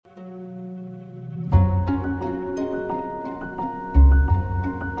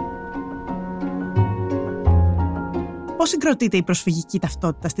Πώς συγκροτείται η προσφυγική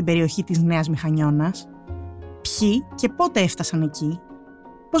ταυτότητα στην περιοχή της Νέας Μηχανιώνας? Ποιοι και πότε έφτασαν εκεί?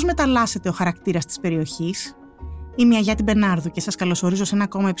 Πώς μεταλλάσσεται ο χαρακτήρας της περιοχής? Είμαι η Αγιάτη Μπενάρδου και σας καλωσορίζω σε ένα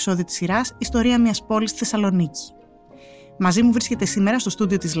ακόμα επεισόδιο της σειράς «Ιστορία μιας πόλης στη Θεσσαλονίκη». Μαζί μου βρίσκεται σήμερα στο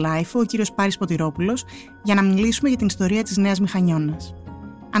στούντιο της Λάιφο ο κύριος Πάρης Ποτηρόπουλος για να μιλήσουμε για την ιστορία της Νέας Μηχανιώνας.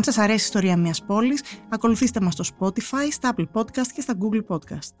 Αν σας αρέσει η ιστορία μιας πόλης, ακολουθήστε μας στο Spotify, στα Apple Podcast και στα Google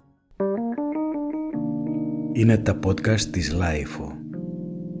Podcast. Είναι τα podcast της Λάιφο.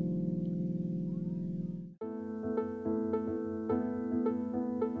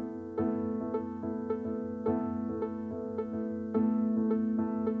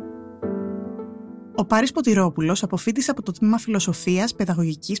 Ο Πάρης Ποτηρόπουλος αποφοίτησε από το Τμήμα Φιλοσοφίας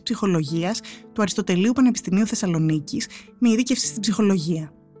Παιδαγωγικής Ψυχολογίας του Αριστοτελείου Πανεπιστημίου Θεσσαλονίκης με ειδίκευση στην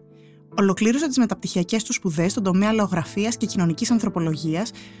ψυχολογία. Ολοκλήρωσε τις μεταπτυχιακές του σπουδές στον Τομέα Λαογραφίας και Κοινωνικής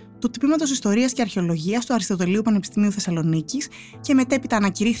Ανθρωπολογίας του Τμήματος Ιστορίας και Αρχαιολογίας του Αριστοτελείου Πανεπιστημίου Θεσσαλονίκης και μετέπειτα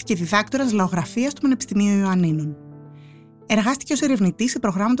ανακηρύχθηκε Διδάκτορας Λαογραφίας του Πανεπιστημίου Ιωαννίνων. Εργάστηκε ως ερευνητής σε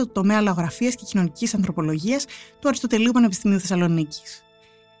προγράμματα του Τομέα Λαογραφίας και Κοινωνικής Ανθρωπολογίας του Αριστοτελείου Πανεπιστημίου Θεσσαλονίκης.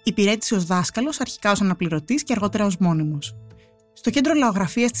 Υπηρέτησε ως δάσκαλος, αρχικά ως αναπληρωτής και αργότερα ως μόνιμος. Στο Κέντρο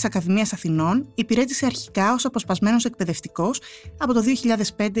Λαογραφίας της Ακαδημίας Αθηνών υπηρέτησε αρχικά ως αποσπασμένος εκπαιδευτικός από το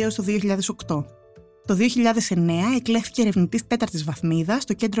 2005 έως το 2008. Το 2009 εκλέχθηκε ερευνητής 4ης βαθμίδας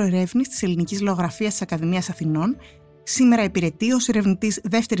στο Κέντρο Ερεύνης της Ελληνικής Λαογραφίας της Ακαδημίας Αθηνών. Σήμερα υπηρετεί ως ερευνητής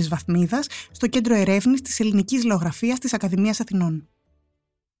 2ης βαθμίδας στο Κέντρο Ερεύνης της Ελληνικής Λαογραφίας της Ακαδημίας Αθηνών.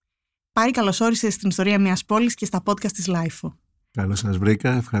 Πάρη, καλώς όρισες στην ιστορία μιας πόλης και στα podcast της Λάιφο. Καλώς σας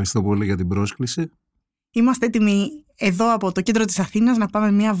βρήκα. Ευχαριστώ πολύ για την πρόσκληση. Είμαστε έτοιμοι εδώ από το κέντρο της Αθήνας να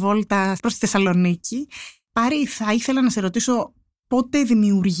πάμε μια βόλτα προς τη Θεσσαλονίκη. Πάρη, θα ήθελα να σε ρωτήσω πότε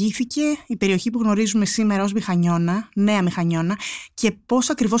δημιουργήθηκε η περιοχή που γνωρίζουμε σήμερα ως Μηχανιώνα, Νέα Μηχανιώνα, και πώς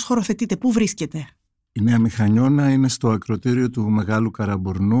ακριβώς χωροθετείται, πού βρίσκεται? Η Νέα Μηχανιώνα είναι στο ακροτήριο του Μεγάλου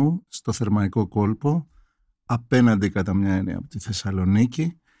Καραμπουρνού, στο Θερμαϊκό κόλπο, απέναντι κατά μια έννοια από τη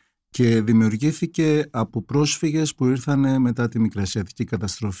Θεσσαλονίκη, και δημιουργήθηκε από πρόσφυγες που ήρθαν μετά τη Μικρασιατική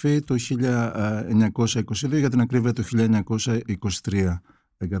καταστροφή το 1922, για την ακρίβεια το 1923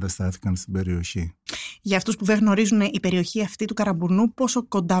 εγκαταστάθηκαν στην περιοχή. Για αυτούς που δεν γνωρίζουν, η περιοχή αυτή του Καραμπουρνού πόσο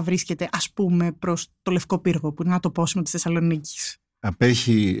κοντά βρίσκεται, ας πούμε, προς το Λευκό Πύργο, που είναι ένα τοπόσιμο της Θεσσαλονίκης?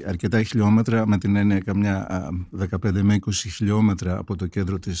 Απέχει αρκετά χιλιόμετρα, με την έννοια καμιά 15 με 20 χιλιόμετρα από το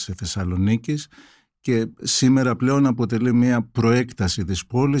κέντρο της Θεσσαλονίκης, και σήμερα πλέον αποτελεί μια προέκταση της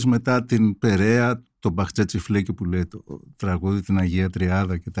πόλης μετά την Περαία, τον Μπαχτζέτσιφλέκη που λέει το τραγούδι, την Αγία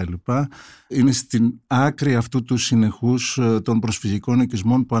Τριάδα κτλ. Είναι στην άκρη αυτού του συνεχούς των προσφυγικών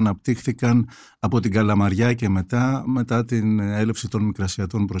οικισμών που αναπτύχθηκαν από την Καλαμαριά και μετά την έλευση των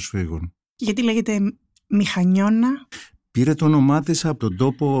Μικρασιατών προσφύγων. Γιατί λέγεται Μηχανιώνα? Πήρε το όνομά της από τον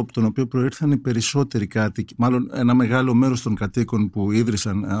τόπο από τον οποίο προήρθαν οι περισσότεροι κάτοικοι, μάλλον ένα μεγάλο μέρος των κατοίκων που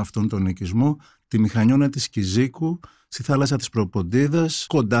ίδρυσαν αυτόν τον οικισμό, τη Μηχανιώνα της Κιζίκου, στη θάλασσα της Προποντίδας,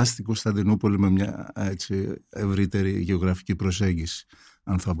 κοντά στην Κωνσταντινούπολη, με μια έτσι ευρύτερη γεωγραφική προσέγγιση,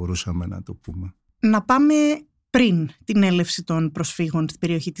 αν θα μπορούσαμε να το πούμε. Να πάμε πριν την έλευση των προσφύγων στην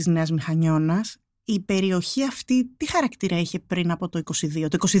περιοχή της Νέας Μηχανιώνας. Η περιοχή αυτή τι χαρακτήρα είχε πριν από το 22?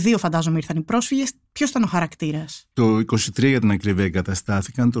 Το 22 φαντάζομαι ήρθαν οι πρόσφυγες. Ποιος ήταν ο χαρακτήρας? Το 23 για την ακρίβεια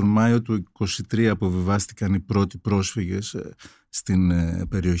εγκαταστάθηκαν. Τον Μάιο του 23 αποβιβάστηκαν οι πρώτοι πρόσφυγες στην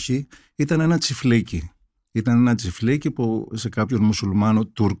περιοχή. Ήταν ένα τσιφλίκι που σε κάποιον μουσουλμάνο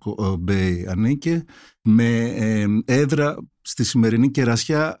Τούρκο Μπέι ανήκε, με έδρα στη σημερινή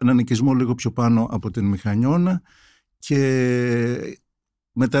Κερασιά, έναν οικισμό λίγο πιο πάνω από την Μηχανιώνα, και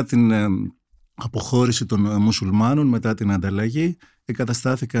μετά την αποχώρηση των μουσουλμάνων, μετά την ανταλλαγή,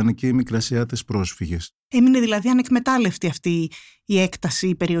 εγκαταστάθηκαν εκεί οι Μικρασιάτες πρόσφυγες. Έμεινε δηλαδή ανεκμετάλλευτη αυτή η έκταση,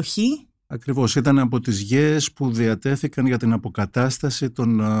 η περιοχή? Ακριβώς, ήταν από τις γέες που διατέθηκαν για την αποκατάσταση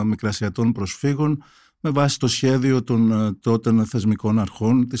των Μικρασιατών προσφύγων με βάση το σχέδιο των τότε θεσμικών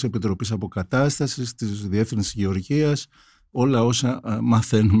αρχών, της Επιτροπής Αποκατάστασης, της Διεύθυνσης Γεωργίας, όλα όσα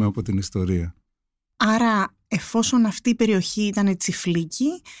μαθαίνουμε από την ιστορία. Άρα, εφόσον αυτή η περιοχή ήταν τσιφλίκη,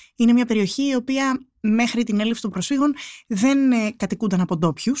 είναι μια περιοχή η οποία μέχρι την έλευση των προσφύγων δεν κατοικούνταν από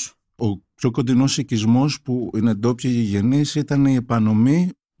ντόπιους. Ο πιο κοντινός οικισμός που είναι ντόπιοι γηγενείς ήταν η Επανομή,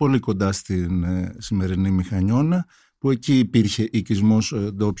 πολύ κοντά στην σημερινή Μηχανιώνα, που εκεί υπήρχε οικισμός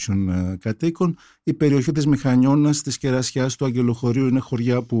ντόπιων κατοίκων. Η περιοχή της Μηχανιώνας, της Κερασιάς, του Αγγελοχωρίου είναι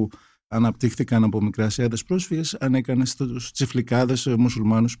χωριά που αναπτύχθηκαν από Μικρασιάτες πρόσφυγες, ανέκανε στους τσιφλικάδες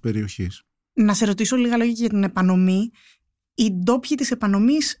μουσουλμάνους περιοχής. Να σε ρωτήσω λίγα λόγια για την Επανομή. Οι ντόπιοι της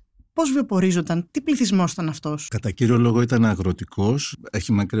Επανομής πώς βιοπορίζονταν, τι πληθυσμός ήταν αυτός? Κατά κύριο λόγο ήταν αγροτικός,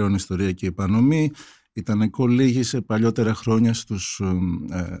 έχει μακραίων ιστορία και η Επανομή. Ήταν κολύγησε παλιότερα χρόνια στους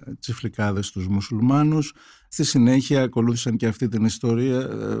τσιφλικάδες, τους μουσουλμάνους. Στη συνέχεια ακολούθησαν και αυτή την ιστορία.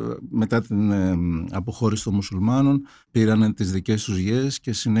 Μετά την αποχώρηση των μουσουλμάνων πήραν τις δικές τους γιες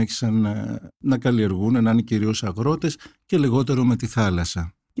και συνέχισαν να καλλιεργούν, να είναι κυρίως αγρότες και λιγότερο με τη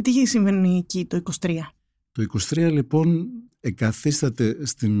θάλασσα. Και τι συμβαίνει εκεί το 23? Το 23 λοιπόν εκαθίσταται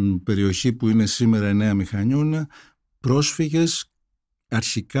στην περιοχή που είναι σήμερα η Νέα Μηχανιώνα πρόσφυγες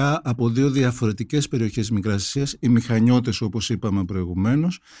αρχικά από δύο διαφορετικές περιοχές της Μικράς Ασίας, οι Μηχανιώτες όπως είπαμε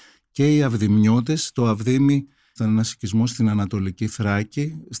προηγουμένως και οι Αυδημιώτες. Το Αυδήμι ήταν ένας οικισμός στην Ανατολική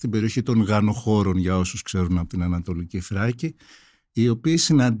Θράκη, στην περιοχή των Γανοχώρων για όσους ξέρουν από την Ανατολική Θράκη, οι οποίοι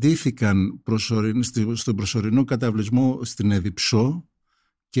συναντήθηκαν στον προσωρινό καταβλισμό στην Εδιψό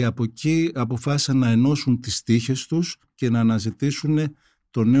και από εκεί αποφάσισαν να ενώσουν τις τύχες τους και να αναζητήσουν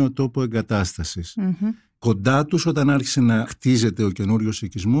το νέο τόπο εγκατάστασης. Κοντά τους, όταν άρχισε να χτίζεται ο καινούριος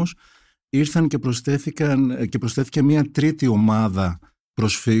οικισμός, ήρθαν και προσθέθηκε μια τρίτη ομάδα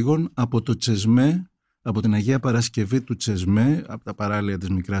προσφύγων από το Τσεσμέ, από την Αγία Παρασκευή του Τσεσμέ, από τα παράλια της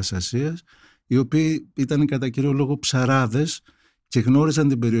Μικράς Ασίας, οι οποίοι ήταν κατά κύριο λόγο ψαράδες και γνώριζαν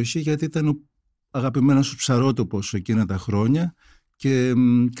την περιοχή γιατί ήταν ο αγαπημένος του ψαρότοπος εκείνα τα χρόνια και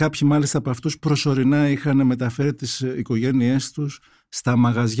κάποιοι μάλιστα από αυτούς προσωρινά είχαν μεταφέρει τις οικογένειές τους στα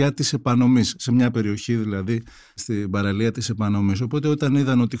μαγαζιά της Επανομής, σε μια περιοχή δηλαδή στην παραλία της Επανομής. Οπότε όταν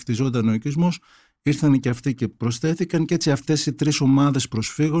είδαν ότι χτιζόταν ο οικισμός, ήρθαν και αυτοί και προσθέθηκαν και έτσι αυτές οι τρεις ομάδες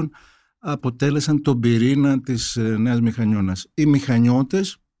προσφύγων αποτέλεσαν τον πυρήνα της Νέας Μηχανιώνας. Οι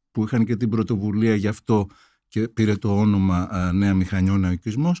Μηχανιώτες που είχαν και την πρωτοβουλία γι' αυτό και πήρε το όνομα Νέα Μηχανιώνα ο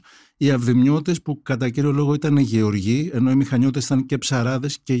οικισμός, οι Αυδημιώτες που κατά κύριο λόγο ήταν γεωργοί, ενώ οι Μηχανιώτες ήταν και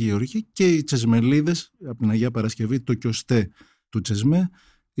ψαράδες και γεωργοί, και οι Τσεσμελίδες από την Αγία Παρασκευή, το Κιωστέ του Τσεσμέ,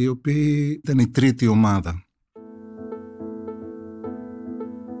 οι οποίοι ήταν η τρίτη ομάδα.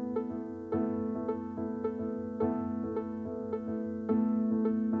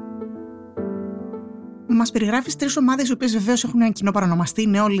 Μας περιγράφεις τρεις ομάδες οι οποίες βεβαίως έχουν ένα κοινό παρονομαστή,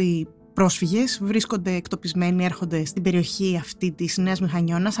 είναι όλοι πρόσφυγες, βρίσκονται εκτοπισμένοι, έρχονται στην περιοχή αυτή της Νέας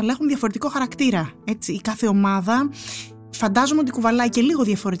Μηχανιώνας, αλλά έχουν διαφορετικό χαρακτήρα. Έτσι, η κάθε ομάδα φαντάζομαι ότι κουβαλάει και λίγο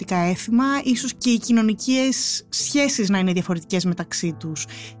διαφορετικά έθιμα, ίσως και οι κοινωνικές σχέσεις να είναι διαφορετικές μεταξύ τους.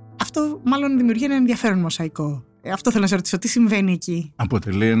 Αυτό μάλλον δημιουργεί ένα ενδιαφέρον μοσαϊκό. Αυτό θέλω να σε ρωτήσω, τι συμβαίνει εκεί?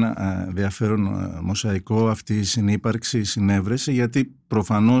 Αποτελεί ένα ενδιαφέρον μοσαϊκό αυτή η συνύπαρξη, η συνέβρεση, γιατί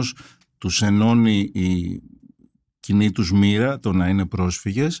προφανώς τους ενώνει η κοινή τους μοίρα, το να είναι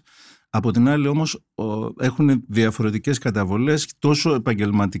πρόσφυγες. Από την άλλη όμως έχουν διαφορετικές καταβολές, τόσο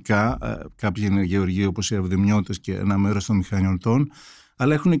επαγγελματικά, κάποιοι είναι γεωργοί όπως οι Αυδημιώτες και ένα μέρος των Μηχανιωτών,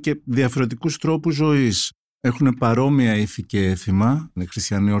 αλλά έχουν και διαφορετικούς τρόπους ζωής. Έχουν παρόμοια ήθη και έθιμα, είναι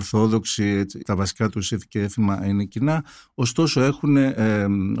χριστιανοί ορθόδοξοι, έτσι, τα βασικά τους ήθη και έθιμα είναι κοινά, ωστόσο έχουν,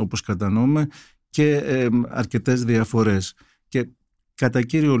 όπως κατανοούμε, και αρκετές διαφορές. Και κατά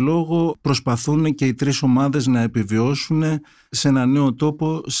κύριο λόγο προσπαθούν και οι τρεις ομάδες να επιβιώσουν σε ένα νέο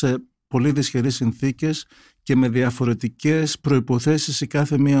τόπο, σε πολύ δυσχερείς συνθήκες και με διαφορετικές προϋποθέσεις η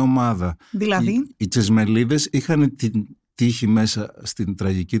κάθε μία ομάδα. Δηλαδή? Οι Τσεσμελίδες είχαν την τύχη μέσα στην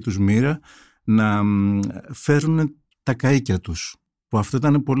τραγική τους μοίρα να φέρουν τα καΐκια τους, που αυτό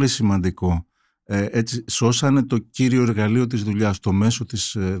ήταν πολύ σημαντικό. Έτσι σώσανε το κύριο εργαλείο της δουλειάς, το μέσο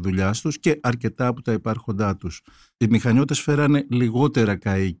της δουλειάς τους και αρκετά από τα υπάρχοντά τους. Οι Μηχανιώτες φέρανε λιγότερα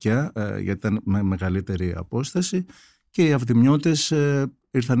καΐκια γιατί ήταν με μεγαλύτερη απόσταση και οι Αυδημιώτες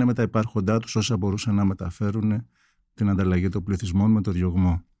ήρθανε με τα υπάρχοντά τους όσα μπορούσαν να μεταφέρουν την ανταλλαγή των πληθυσμών με το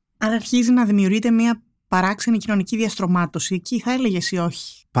διωγμό. Άρα αρχίζει να δημιουργείται μια παράξενη κοινωνική διαστρωμάτωση εκεί, θα έλεγες, ή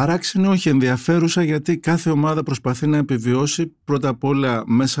όχι? Παράξενη όχι, ενδιαφέρουσα, γιατί κάθε ομάδα προσπαθεί να επιβιώσει πρώτα απ' όλα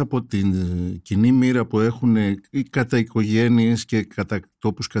μέσα από την κοινή μοίρα που έχουν οι καταοικογένειες και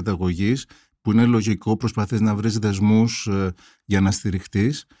τόπους καταγωγής, που είναι λογικό, προσπαθείς να βρεις δεσμούς για να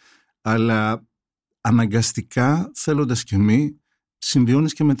στηριχτείς, αλλά αναγκαστικά, θέλοντας και μη,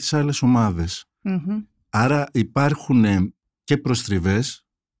 συμβιώνεις και με τις άλλες ομάδες. Άρα υπάρχουν και προστριβές.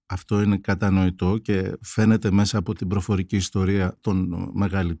 Αυτό είναι κατανοητό και φαίνεται μέσα από την προφορική ιστορία των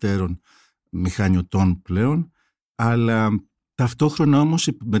μεγαλύτερων Μηχανιωτών πλέον, αλλά ταυτόχρονα όμως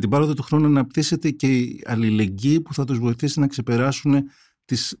με την πάροδο του χρόνου αναπτύσσεται και η αλληλεγγύη που θα τους βοηθήσει να ξεπεράσουν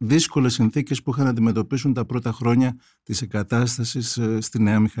τις δύσκολες συνθήκες που είχαν να αντιμετωπίσουν τα πρώτα χρόνια της εγκατάστασης στη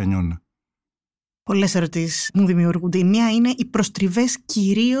Νέα Μηχανιώνα. Πολλές ερωτήσεις μου δημιουργούνται. Η μία είναι οι προστριβές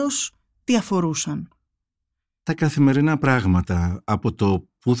κυρίως τι αφορούσαν? Τα καθημερινά πράγματα, από το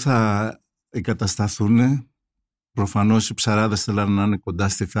που θα εγκατασταθούν. Προφανώς οι ψαράδες θέλουν να είναι κοντά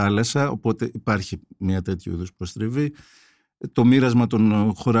στη θάλασσα, οπότε υπάρχει μια τέτοιου είδους προστριβή. Το μοίρασμα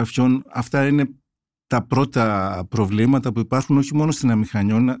των χωραφιών, αυτά είναι τα πρώτα προβλήματα που υπάρχουν όχι μόνο στην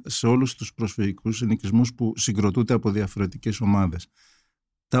Μηχανιώνα, σε όλους τους προσφυγικούς συνοικισμούς που συγκροτούνται από διαφορετικές ομάδες.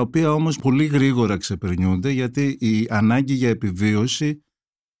 τα οποία όμως πολύ γρήγορα ξεπερνιούνται, γιατί η ανάγκη για επιβίωση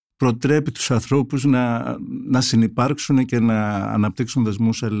προτρέπει τους ανθρώπους να συνυπάρξουν και να αναπτύξουν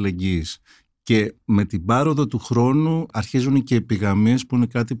δεσμούς αλληλεγγύης. Και με την πάροδο του χρόνου αρχίζουν και επιγαμίες, που είναι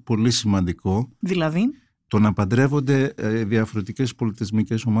κάτι πολύ σημαντικό. Δηλαδή? Το να παντρεύονται διαφορετικές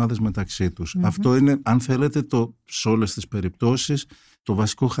πολιτισμικές ομάδες μεταξύ τους. Αυτό είναι, αν θέλετε, σε όλες τις περιπτώσεις, το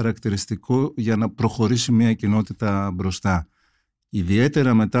βασικό χαρακτηριστικό για να προχωρήσει μια κοινότητα μπροστά.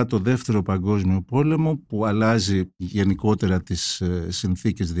 Ιδιαίτερα μετά το Δεύτερο Παγκόσμιο Πόλεμο, που αλλάζει γενικότερα τις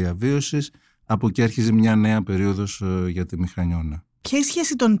συνθήκες διαβίωσης, από εκεί αρχίζει μια νέα περίοδος για τη Μηχανιώνα. Ποια είναι η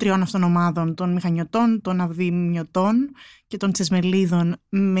σχέση των τριών αυτών ομάδων, των Μηχανιωτών, των Αυδημιωτών και των Τσεσμελίδων,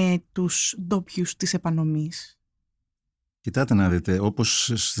 με τους ντόπιους της επανομής? Κοιτάτε να δείτε,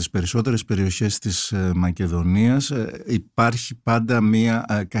 όπως στις περισσότερες περιοχές της Μακεδονίας, υπάρχει πάντα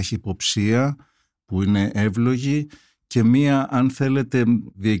μία καχυποψία που είναι εύλογη και μία, αν θέλετε,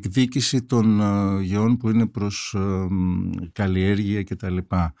 διεκδίκηση των γεών που είναι προς καλλιέργεια κτλ.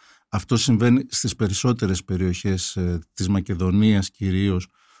 Αυτό συμβαίνει στις περισσότερες περιοχές της Μακεδονίας κυρίως,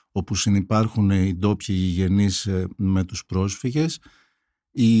 όπου συνυπάρχουν οι ντόπιοι γηγενείς με τους πρόσφυγες.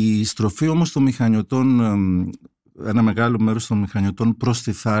 Η στροφή όμως των Μηχανιωτών, ένα μεγάλο μέρος των Μηχανιωτών προς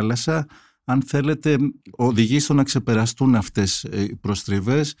τη θάλασσα, αν θέλετε, οδηγεί στο να ξεπεραστούν αυτές οι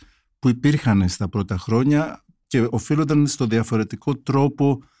προστριβές που υπήρχαν στα πρώτα χρόνια και οφείλονταν στο διαφορετικό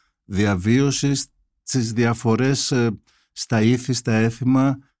τρόπο διαβίωσης, στις διαφορές στα ήθη, στα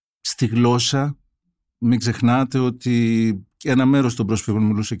έθιμα, στη γλώσσα. Μην ξεχνάτε ότι ένα μέρος των πρόσφυγων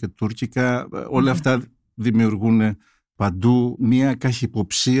μιλούσε και τουρκικά. Όλα αυτά δημιουργούν παντού μία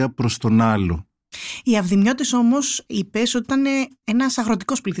καχυποψία προς τον άλλο. Οι Αυδημιώτες όμως, είπες ότι ήταν ένας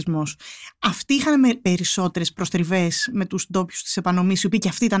αγροτικός πληθυσμός. Αυτοί είχαν περισσότερες προστριβές με τους ντόπιους της επανομής, οι οποίοι και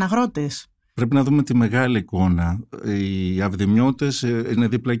αυτοί ήταν αγρότες. Πρέπει να δούμε τη μεγάλη εικόνα. Οι Αυδημιώτες είναι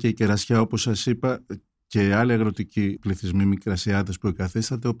δίπλα και η Κερασιά, όπως σας είπα, και άλλοι αγροτικοί πληθυσμοί, μικρασιάτες που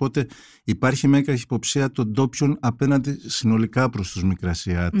εκαθίσταται, οπότε υπάρχει μια καχυποψία των ντόπιων απέναντι συνολικά προς τους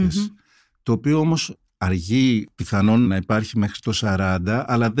μικρασιάτες, το οποίο όμως αργεί πιθανόν να υπάρχει μέχρι το 40,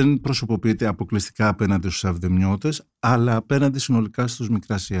 αλλά δεν προσωποποιείται αποκλειστικά απέναντι στους Αυδημιώτες, αλλά απέναντι συνολικά στους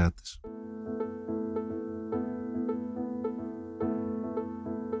μικρασιάτες.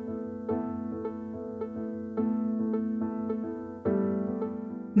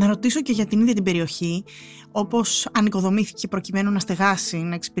 Να ρωτήσω και για την ίδια την περιοχή, όπως ανοικοδομήθηκε προκειμένου να στεγάσει,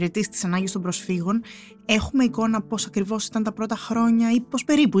 να εξυπηρετήσει τις ανάγκες των προσφύγων. Έχουμε εικόνα πώς ακριβώς ήταν τα πρώτα χρόνια ή πώς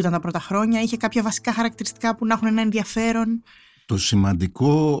περίπου ήταν τα πρώτα χρόνια? Είχε κάποια βασικά χαρακτηριστικά που να έχουν ένα ενδιαφέρον? Το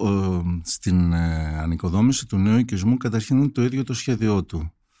σημαντικό στην ανοικοδόμηση του νέου οικισμού καταρχήν είναι το ίδιο το σχέδιό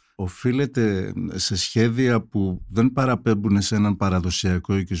του. Οφείλεται σε σχέδια που δεν παραπέμπουν σε έναν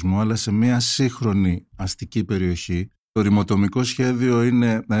παραδοσιακό οικισμό, αλλά σε μια σύγχρονη αστική περιοχή. Το ρημοτομικό σχέδιο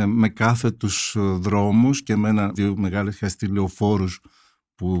είναι με κάθετους δρόμους και με δύο μεγάλες χαστιλιοφόρους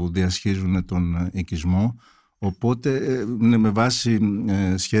που διασχίζουν τον οικισμό. Οπότε είναι με βάση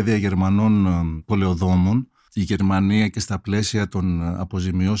σχέδια Γερμανών πολεοδόμων. Η Γερμανία και στα πλαίσια των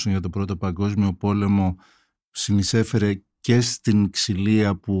αποζημιώσεων για τον Πρώτο Παγκόσμιο Πόλεμο συνεισέφερε και στην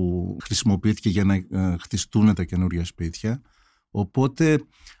ξυλία που χρησιμοποιήθηκε για να χτιστούν τα καινούργια σπίτια. Οπότε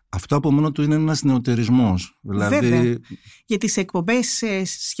αυτό από μόνο του είναι ένας νεωτερισμός. Βέβαια. Γιατί σε εκπομπές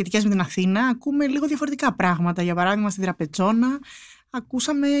σχετικές με την Αθήνα ακούμε λίγο διαφορετικά πράγματα. Για παράδειγμα, στην Τραπετσόνα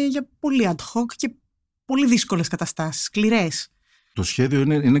ακούσαμε για πολύ ad hoc και πολύ δύσκολες καταστάσεις, σκληρές. Το σχέδιο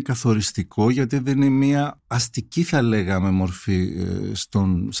είναι καθοριστικό, γιατί δεν είναι μια αστική, θα λέγαμε, μορφή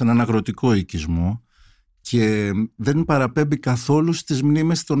σε έναν αγροτικό οικισμό και δεν παραπέμπει καθόλου στις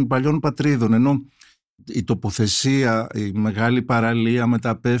μνήμες των παλιών πατρίδων, ενώ η τοποθεσία, η μεγάλη παραλία με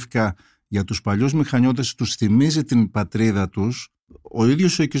τα πεύκα για τους παλιούς Μηχανιώτες τους θυμίζει την πατρίδα τους. Ο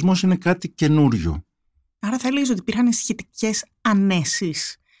ίδιος ο οικισμός είναι κάτι καινούριο. Άρα θα έλεγες ότι υπήρχαν σχετικές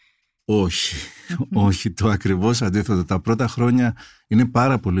ανέσεις? Όχι, όχι, το ακριβώς αντίθετο. Τα πρώτα χρόνια είναι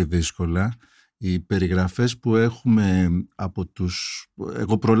πάρα πολύ δύσκολα. Οι περιγραφές που έχουμε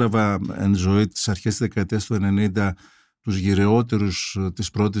εγώ πρόλαβα εν ζωή τις αρχές της δεκαετίας του 90 τους γυρεότερους της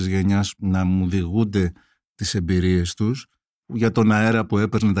πρώτης γενιάς να μου διηγούνται τις εμπειρίες τους, για τον αέρα που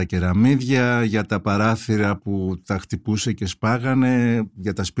έπαιρνε τα κεραμίδια, για τα παράθυρα που τα χτυπούσε και σπάγανε,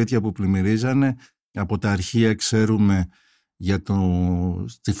 για τα σπίτια που πλημμυρίζανε. Από τα αρχεία ξέρουμε για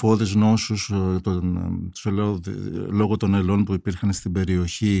τυφώδες νόσους λόγω των ελών που υπήρχαν στην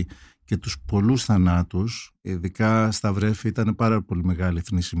περιοχή και τους πολλούς θανάτους. Ειδικά στα βρέφη ήταν πάρα πολύ μεγάλη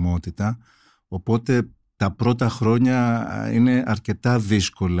θνησιμότητα, οπότε τα πρώτα χρόνια είναι αρκετά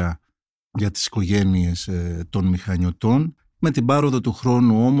δύσκολα για τις οικογένειες των Μηχανιωτών. Με την πάροδο του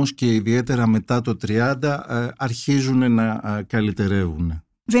χρόνου όμως και ιδιαίτερα μετά το 30 αρχίζουν να καλυτερεύουν.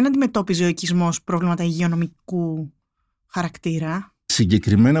 Δεν αντιμετώπιζε ο οικισμός προβλήματα υγειονομικού χαρακτήρα?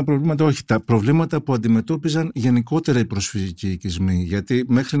 Συγκεκριμένα προβλήματα όχι. Τα προβλήματα που αντιμετώπιζαν γενικότερα οι προσφυγικοί οικισμοί. Γιατί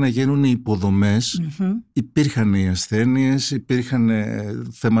μέχρι να γίνουν οι υποδομές υπήρχαν οι ασθένειες, υπήρχαν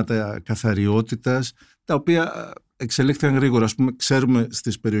θέματα καθαριότητας, τα οποία εξελίχθηκαν γρήγορα. Ας πούμε, ξέρουμε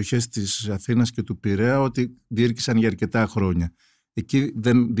στις περιοχές της Αθήνας και του Πειραιά ότι διήρκησαν για αρκετά χρόνια. Εκεί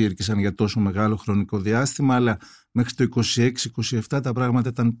δεν διήρκησαν για τόσο μεγάλο χρονικό διάστημα, αλλά μέχρι το 26-27 τα πράγματα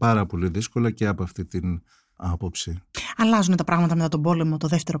ήταν πάρα πολύ δύσκολα και από αυτή την άποψη. Αλλάζουν τα πράγματα μετά τον πόλεμο, το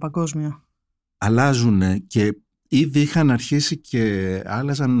δεύτερο παγκόσμιο? Αλλάζουν και ήδη είχαν αρχίσει και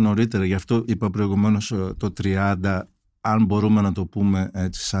άλλαζαν νωρίτερα. Γι' αυτό είπα προηγουμένως το 30, αν μπορούμε να το πούμε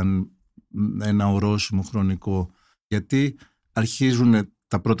έτσι σαν ένα ορόσημο χρονικό. Γιατί αρχίζουν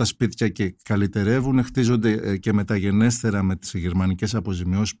τα πρώτα σπίτια και καλυτερεύουν, χτίζονται και μεταγενέστερα με τις γερμανικές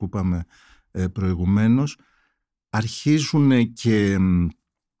αποζημιώσεις που είπαμε προηγουμένως. Αρχίζουν και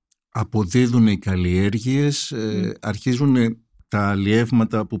αποδίδουν οι καλλιέργειες, αρχίζουν τα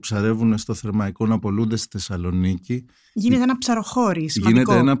αλλιεύματα που ψαρεύουν στο Θερμαϊκό να πωλούνται στη Θεσσαλονίκη. Γίνεται ένα ψαροχώρι σημαντικό.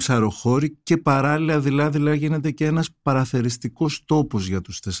 Γίνεται ένα ψαροχώρι και παράλληλα γίνεται και ένας παραθεριστικός τόπος για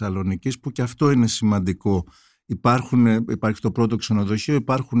τους Θεσσαλονικείς, που και αυτό είναι σημαντικό. Υπάρχει το πρώτο ξενοδοχείο,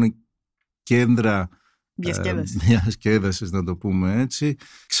 υπάρχουν κέντρα διασκέδασης, να το πούμε έτσι.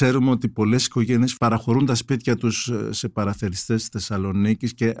 Ξέρουμε ότι πολλές οικογένειες παραχωρούν τα σπίτια τους σε παραθεριστές της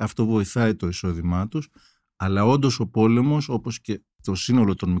Θεσσαλονίκης και αυτό βοηθάει το εισόδημά τους. Αλλά όντως ο πόλεμος, όπως και το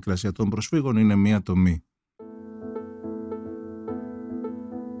σύνολο των μικρασιατών προσφύγων, είναι μία τομή.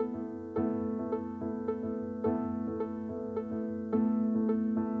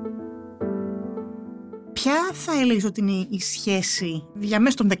 Ποια θα έλεγες ότι είναι η σχέση,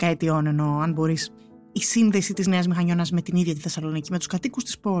 διαμέσου των δεκαετιών εννοώ, αν μπορείς, η σύνδεση της Νέας Μηχανιώνας με την ίδια τη Θεσσαλονίκη, με τους κατοίκους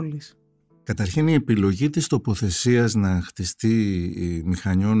της πόλης? Καταρχήν, η επιλογή της τοποθεσίας να χτιστεί η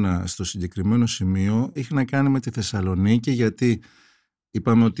Μηχανιώνα στο συγκεκριμένο σημείο είχε να κάνει με τη Θεσσαλονίκη, γιατί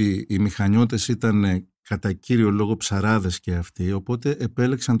είπαμε ότι οι Μηχανιώτες ήταν κατά κύριο λόγο ψαράδες και αυτοί, οπότε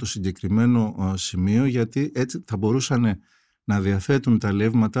επέλεξαν το συγκεκριμένο σημείο γιατί έτσι θα μπορούσαν να διαθέτουν τα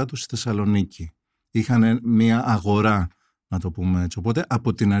αλλιεύματά τους στη Θεσσαλονίκη. Είχαν μια αγορά, να το πούμε έτσι. Οπότε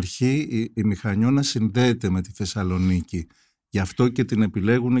από την αρχή η Μηχανιώνα συνδέεται με τη Θεσσαλονίκη. Γι' αυτό και την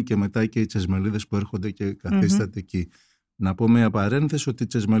επιλέγουν και μετά και οι Τσεσμελίδες που έρχονται και καθίσταται εκεί. Να πω μια παρένθεση ότι οι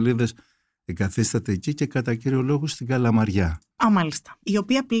Τσεσμελίδες εγκαθίσταται εκεί και κατά κύριο λόγο στην Καλαμαριά. Μάλιστα. Η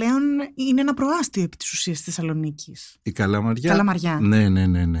οποία πλέον είναι ένα προάστιο επί της ουσίας της Θεσσαλονίκης. Η Καλαμαριά.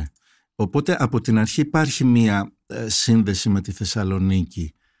 Ναι. Οπότε από την αρχή υπάρχει μια σύνδεση με τη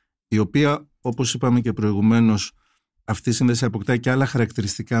Θεσσαλονίκη, η οποία, όπως είπαμε και προηγουμένως, αυτή η σύνδεση αποκτά και άλλα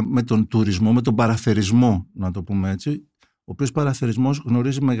χαρακτηριστικά με τον τουρισμό, με τον παραθερισμό, να το πούμε έτσι, ο οποίος παραθερισμός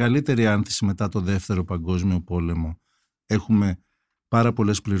γνωρίζει μεγαλύτερη άνθηση μετά το Δεύτερο Παγκόσμιο Πόλεμο. Έχουμε πάρα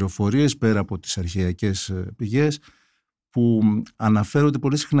πολλές πληροφορίες πέρα από τις αρχαιακές πηγές που αναφέρονται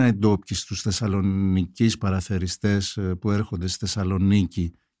πολύ συχνά εντόπιοι στους Θεσσαλονικείς παραθεριστές που έρχονται στη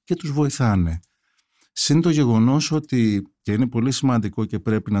Θεσσαλονίκη και τους βοηθάνε. Συν το γεγονός ότι, και είναι πολύ σημαντικό και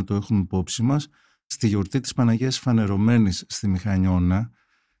πρέπει να το έχουμε υπόψη μας, στη γιορτή της Παναγίας Φανερωμένης στη Μηχανιώνα,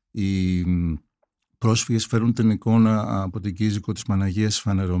 οι πρόσφυγες φέρουν την εικόνα από την κίζικο της Παναγίας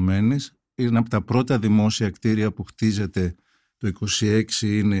Φανερωμένης. Είναι από τα πρώτα δημόσια κτίρια που χτίζεται το 26,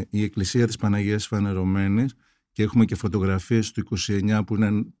 είναι η Εκκλησία της Παναγίας Φανερωμένης, και έχουμε και φωτογραφίες του 29 που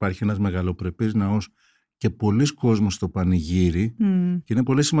υπάρχει ένας μεγαλοπρεπής ναός και πολλοί κόσμος στο πανηγύρι. Και είναι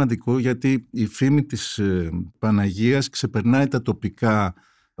πολύ σημαντικό γιατί η φήμη της Παναγίας ξεπερνάει τα τοπικά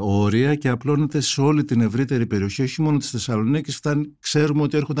όρια και απλώνεται σε όλη την ευρύτερη περιοχή, όχι μόνο της Θεσσαλονίκης. Ξέρουμε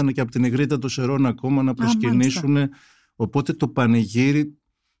ότι έρχονταν και από την Ιγρήτα των Σερών ακόμα να προσκυνήσουν. Οπότε το πανηγύρι,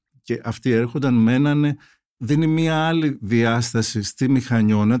 και αυτοί έρχονταν, μένανε, δίνει μία άλλη διάσταση στη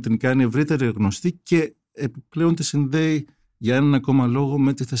Μηχανιώνα, την κάνει ευρύτερη γνωστή και επιπλέον τη συνδέει για έναν ακόμα λόγο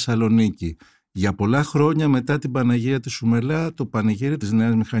με τη Θεσσαλονίκη. Για πολλά χρόνια μετά την Παναγία της Σουμελά, το πανηγύρι της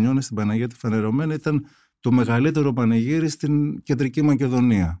Νέας Μηχανιώνας στην Παναγία τη Φανερωμένη ήταν το μεγαλύτερο πανηγύρι στην Κεντρική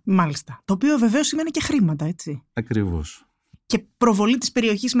Μακεδονία. Μάλιστα. Το οποίο βεβαίως σημαίνει και χρήματα, έτσι. Ακριβώς. Και προβολή της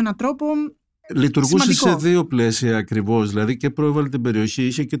περιοχής με έναν τρόπο λειτουργούσε σημαντικό. Σε δύο πλαίσια ακριβώς. Δηλαδή και προέβαλε την περιοχή,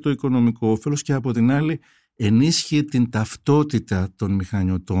 είχε και το οικονομικό όφελος, και από την άλλη ενίσχυε την ταυτότητα των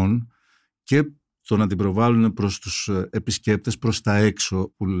Μηχανιωτών και το να την προβάλλουν προς τους επισκέπτες, προς τα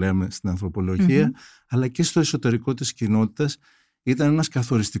έξω που λέμε στην ανθρωπολογία, αλλά και στο εσωτερικό της κοινότητας. Ήταν ένας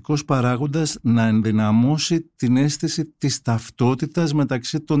καθοριστικός παράγοντας να ενδυναμώσει την αίσθηση της ταυτότητας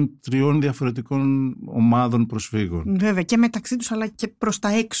μεταξύ των τριών διαφορετικών ομάδων προσφύγων. Βέβαια, και μεταξύ τους αλλά και προς τα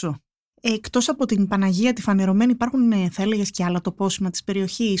έξω. Εκτός από την Παναγία τη Φανερωμένη υπάρχουν, θα έλεγες, και άλλα τοπόσημα της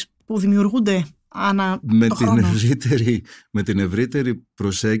περιοχής που δημιουργούνται Με την ευρύτερη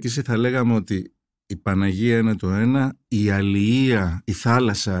προσέγγιση θα λέγαμε ότι η Παναγία είναι το ένα, η αλληλεία, η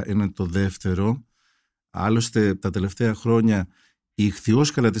θάλασσα είναι το δεύτερο. Άλλωστε τα τελευταία χρόνια η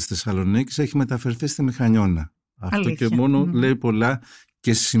ιχθυόσκαλα της Θεσσαλονίκης έχει μεταφερθεί στη Μηχανιώνα. Αυτό και μόνο λέει πολλά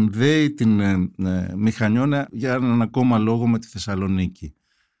και συνδέει την Μηχανιώνα για έναν ακόμα λόγο με τη Θεσσαλονίκη.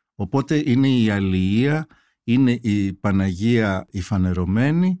 Οπότε είναι η αλληλεία, είναι η Παναγία η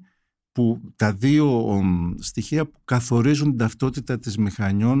φανερωμένη, που τα δύο στοιχεία που καθορίζουν την ταυτότητα της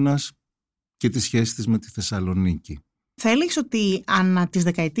Μηχανιώνας και τη σχέση της με τη Θεσσαλονίκη. Θα έλεγες ότι ανά τις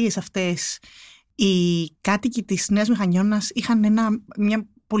δεκαετίες αυτές οι κάτοικοι της Νέας Μηχανιώνας είχαν μια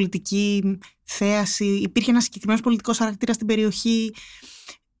πολιτική θέαση, υπήρχε ένας συγκεκριμένος πολιτικός χαρακτήρας στην περιοχή,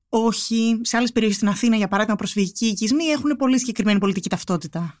 όχι, σε άλλες περιοχές στην Αθήνα για παράδειγμα προσφυγικοί οικισμοί έχουν πολύ συγκεκριμένη πολιτική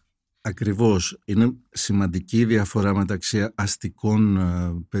ταυτότητα? Ακριβώς. Είναι σημαντική η διαφορά μεταξύ αστικών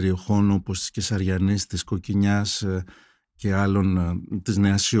περιοχών όπως της Κεσαριανής, της Κοκκινιάς και άλλων, της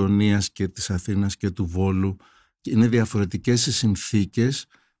Νέας Ιωνίας και της Αθήνας και του Βόλου. Είναι διαφορετικές οι συνθήκες.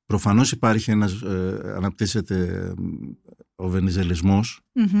 Προφανώς υπάρχει αναπτύσσεται ο βενιζελισμός.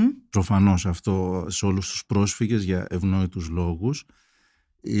 Προφανώς αυτό σε όλους τους πρόσφυγες για ευνόητους λόγους.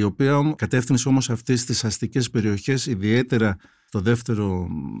 Η οποία κατεύθυνση όμως αυτής στις αστικές περιοχές, ιδιαίτερα το δεύτερο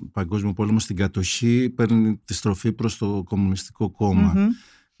παγκόσμιο πόλεμο στην κατοχή, παίρνει τη στροφή προς το Κομμουνιστικό Κόμμα.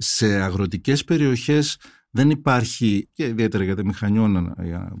 Σε αγροτικές περιοχές δεν υπάρχει, και ιδιαίτερα για τη Μηχανιώνα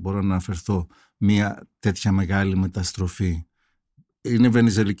μπορώ να αναφερθώ, μια τέτοια μεγάλη μεταστροφή. Είναι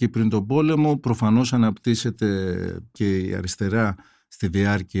βενιζελική πριν τον πόλεμο, προφανώς αναπτύσσεται και η αριστερά στη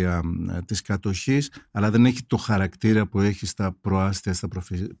διάρκεια της κατοχής, αλλά δεν έχει το χαρακτήρα που έχει στα προάστια, στα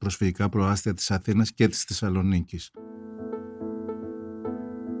προσφυγικά προάστια της Αθήνας και της Θεσσαλονίκης.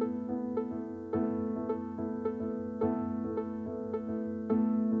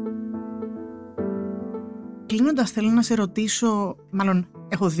 Κλείνοντας, θέλω να σε ρωτήσω, μάλλον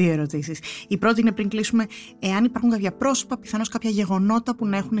έχω δύο ερωτήσεις. Η πρώτη είναι, πριν κλείσουμε, εάν υπάρχουν κάποια πρόσωπα, πιθανώς κάποια γεγονότα που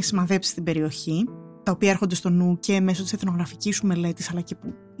να έχουν σημαδέψει την περιοχή, τα οποία έρχονται στο νου και μέσω της εθνογραφικής σου μελέτης, αλλά και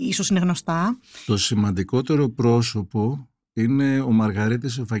που ίσως είναι γνωστά. Το σημαντικότερο πρόσωπο είναι ο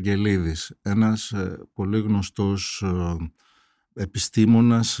Μαργαρίτης Ευαγγελίδης, ένας πολύ γνωστός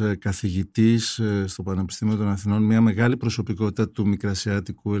επιστήμονας, καθηγητής στο Πανεπιστήμιο των Αθηνών, μια μεγάλη προσωπικότητα του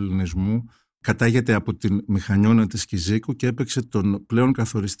μικρασιάτικου ελληνισμού. Κατάγεται από την Μηχανιώνα της Κιζίκου και έπαιξε τον πλέον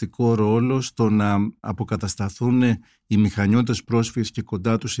καθοριστικό ρόλο στο να αποκατασταθούν οι Μηχανιώτες πρόσφυγες και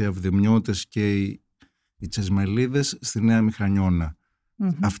κοντά τους οι Αυδημιώτες και οι Τσεσμελίδες στη Νέα Μηχανιώνα.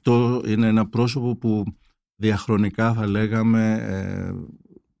 Αυτό είναι ένα πρόσωπο που διαχρονικά θα λέγαμε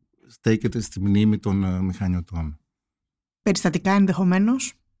στέκεται στη μνήμη των Μηχανιωτών. Περιστατικά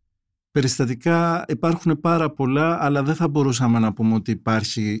ενδεχομένως? Περιστατικά υπάρχουν πάρα πολλά, αλλά δεν θα μπορούσαμε να πούμε ότι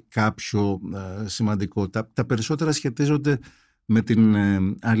υπάρχει κάποιο σημαντικό. Τα περισσότερα σχετίζονται με την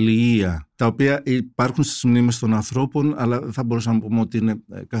αλληλεία, τα οποία υπάρχουν στις μνήμες των ανθρώπων, αλλά δεν θα μπορούσαμε να πούμε ότι είναι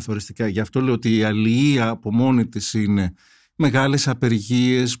καθοριστικά. Γι' αυτό λέω ότι η αλληλεία από μόνη της είναι μεγάλες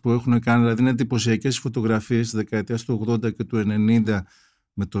απεργίες που έχουν κάνει, δηλαδή είναι εντυπωσιακές φωτογραφίες της δεκαετίας του 80 και του 90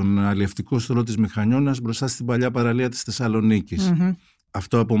 με τον αλλιευτικό στόλο της Μηχανιώνας μπροστά στην παλιά παραλία της Θεσσαλονίκης.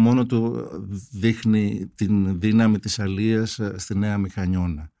 Αυτό από μόνο του δείχνει την δύναμη της αλίας στη Νέα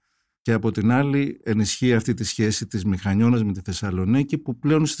Μηχανιώνα. Και από την άλλη ενισχύει αυτή τη σχέση της Μηχανιώνας με τη Θεσσαλονίκη, που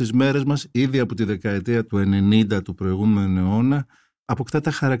πλέον στις μέρες μας, ήδη από τη δεκαετία του 90 του προηγούμενου αιώνα, αποκτά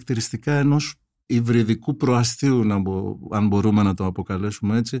τα χαρακτηριστικά ενός υβριδικού προαστίου, αν μπορούμε να το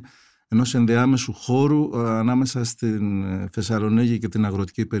αποκαλέσουμε έτσι, ενός ενδιάμεσου χώρου ανάμεσα στην Θεσσαλονίκη και την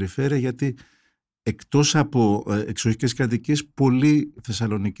αγροτική περιφέρεια, γιατί εκτός από εξοχικές κατοικίες, πολλοί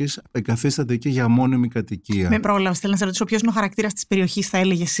Θεσσαλονικείς εγκαθίστανται εκεί για μόνιμη κατοικία. Με πρόλαβες, θέλω να σε ρωτήσω ποιος είναι ο χαρακτήρας της περιοχής, θα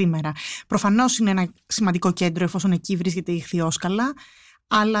έλεγε σήμερα. Προφανώς είναι ένα σημαντικό κέντρο, εφόσον εκεί βρίσκεται η ιχθυόσκαλα,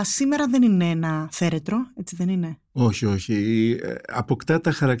 αλλά σήμερα δεν είναι ένα θέρετρο, έτσι δεν είναι? Όχι. Αποκτά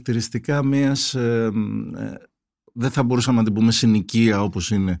τα χαρακτηριστικά μιας, δεν θα μπορούσαμε να την πούμε συνοικία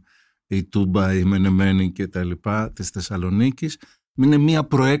όπως είναι η Τούμπα, η Μενεμένη και τα λοιπά της Θεσσαλονίκης. Είναι μια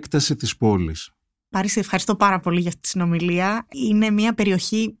προέκταση της πόλης. Πάρη, σε ευχαριστώ πάρα πολύ για αυτή τη συνομιλία. Είναι μια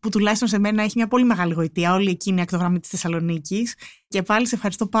περιοχή που τουλάχιστον σε μένα έχει μια πολύ μεγάλη γοητεία. Όλη εκείνη η ακτογραμμή της Θεσσαλονίκης. Και πάλι σε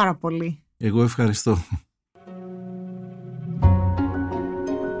ευχαριστώ πάρα πολύ. Εγώ ευχαριστώ.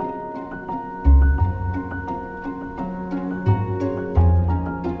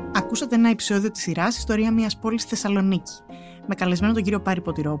 Ακούσατε ένα επεισόδιο της σειράς «Ιστορία μιας πόλης στη Θεσσαλονίκη», με καλεσμένο τον κύριο Πάρη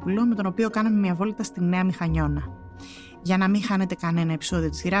Ποτηρόπουλο, με τον οποίο κάναμε μια βόλτα στη Νέα Μηχανιώνα. Για να μην χάνετε κανένα επεισόδιο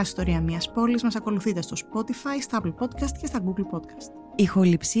της σειράς «Ιστορία μιας πόλης», μας ακολουθείτε στο Spotify, στα Apple Podcast και στα Google Podcast.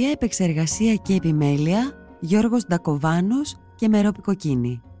 Ηχοληψία, επεξεργασία και επιμέλεια, Γιώργος Ντακοβάνος και Μερόπη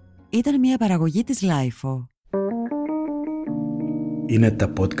Κοκκίνη. ήταν μια παραγωγή της Λάιφο. Είναι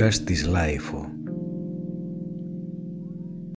τα podcast της Λάιφο.